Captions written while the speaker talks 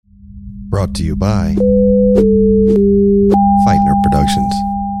Brought to you by Feitner Productions.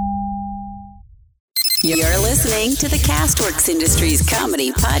 You're listening to the Castworks Industries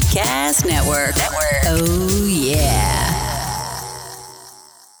Comedy Podcast Network. Oh, yeah.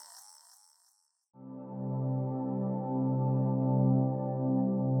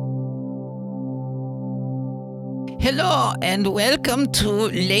 Hello and welcome to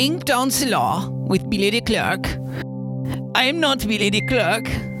Laying Down the Law with Billy the Clerk. I'm not Billy the Clerk.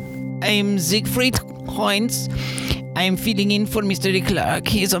 I'm Siegfried Hoynes. I'm filling in for Mr. the Clerk.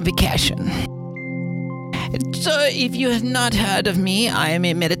 He's on vacation. So if you have not heard of me, I am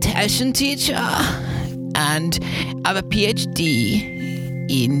a meditation teacher and I have a PhD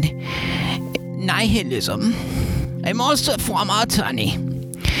in nihilism. I'm also a former attorney.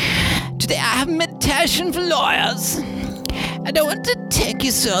 Today I have meditation for lawyers, and I want to take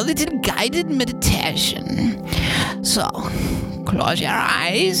you through a little guided meditation. So, close your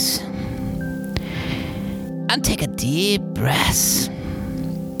eyes and take a deep breath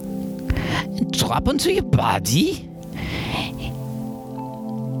and drop onto your body.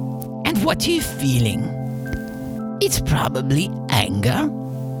 And what are you feeling? It's probably anger,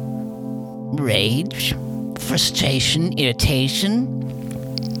 rage, frustration, irritation.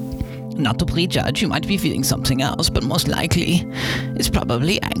 Not to prejudge, you might be feeling something else, but most likely it's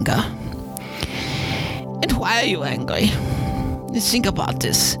probably anger. And why are you angry? Just think about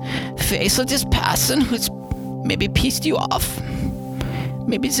this face of this person who's maybe pissed you off.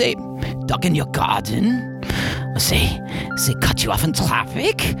 Maybe they dug in your garden, or they cut you off in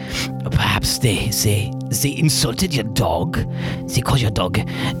traffic, or perhaps they insulted your dog. They called your dog a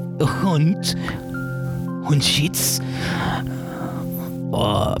Hundschitz.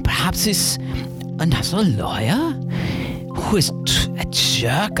 Or perhaps it's another lawyer who is a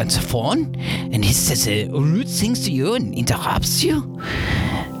jerk on the phone and he says rude things to you and interrupts you.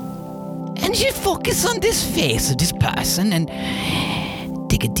 And you focus on this face of this person and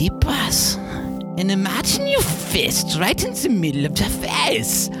take a deep breath and imagine your fist right in the middle of their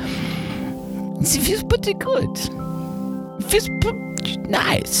face. It feels pretty good. It feels pretty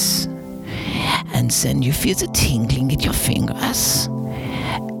nice. And then you feel the tingling in your fingers.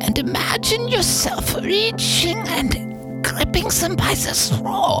 And imagine yourself reaching and gripping them by the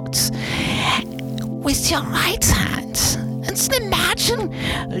throat with your right hand. And then imagine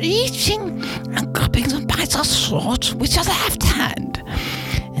reaching and gripping them by the throat with your left hand.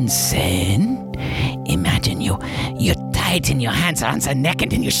 And then imagine you tighten your hands around the neck and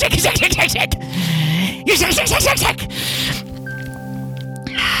then you shake. You shake.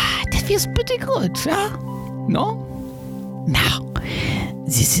 That feels pretty good, huh? No? Now,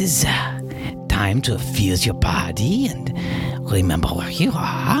 this is time to feel your body and remember where you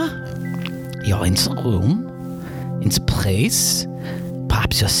are. You're in the room, in the place.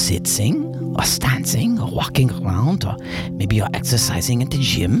 Perhaps you're sitting or standing or walking around, or maybe you're exercising at the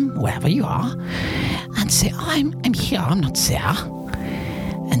gym, wherever you are. And say, oh, I'm here, I'm not there.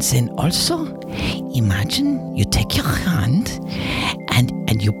 And then also, imagine you take your hand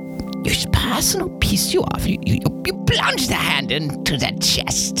and you person who pissed you off, you plunge the hand into their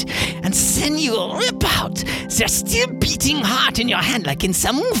chest, and then you rip out their still beating heart in your hand, like in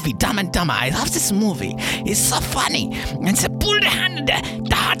some movie, Dumb and Dumber. I love this movie. It's so funny. And so pull the hand, and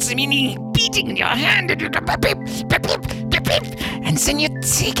the heart's beating in your hand, and you beep, beep, beep, beep, beep. And then you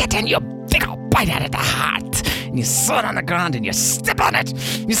take it and you take a bite out of the heart, and you throw it on the ground, and you step on it,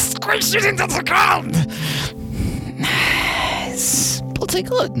 you squish it into the ground. It's pretty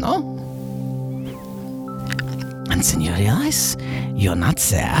good, no? And then you realize you're not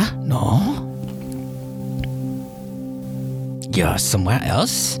there, no? You're somewhere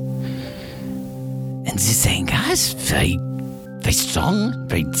else. And this anger is very, very strong,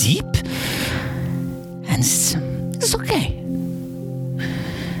 very deep. And it's okay.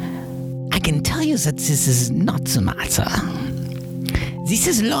 I can tell you that this is not the matter. This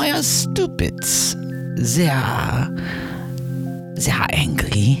is lawyers stupid. They are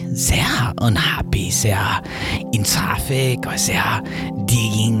angry, they are unhappy, they are in traffic, or they are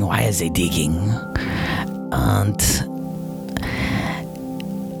digging. Why are they digging? And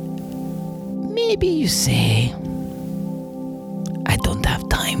maybe you say, I don't have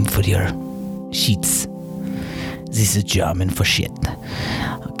time for your sheets. This is German for shit.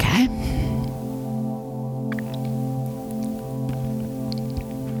 Okay?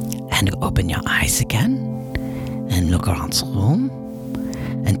 And you open your eyes again and look around the room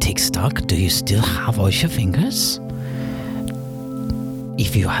and take stock. Do you still have all your fingers?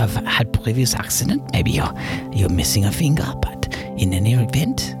 If you have had previous accident, maybe you're missing a finger, but in any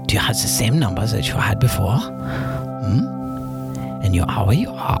event, do you have the same numbers that you had before? And you are where you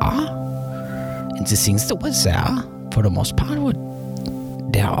are? And the things that was there, for the most part, were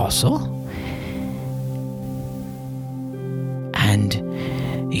there also. And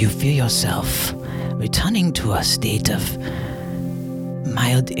you feel yourself returning to a state of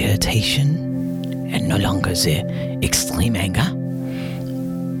mild irritation and no longer the extreme anger.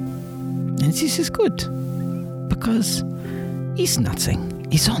 And this is good, because it's nothing.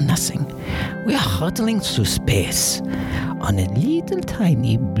 It's all nothing. We are hurtling through space on a little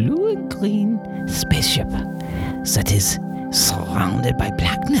tiny blue and green spaceship that is surrounded by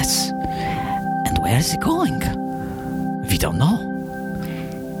blackness. And where is it going? We don't know.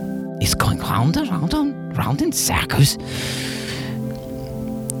 It's going round and round and round in circles.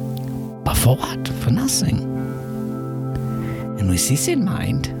 But for what? For nothing. And with this in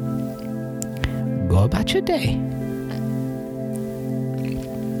mind, go about your day.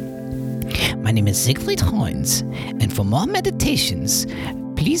 My name is Siegfried Hoynes, and for more meditations,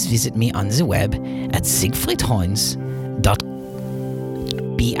 please visit me on the web at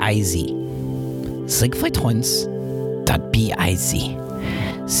siegfriedhoynes.biz. siegfriedhoynes.biz.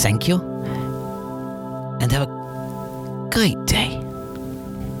 Thank you, and have a great day.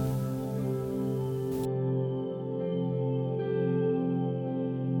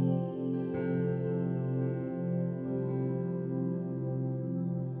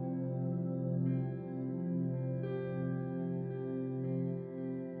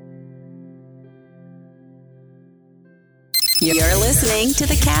 You're listening to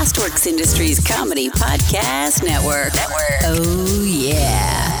the Castworks Industries Comedy Podcast Network. Oh,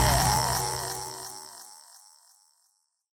 yeah.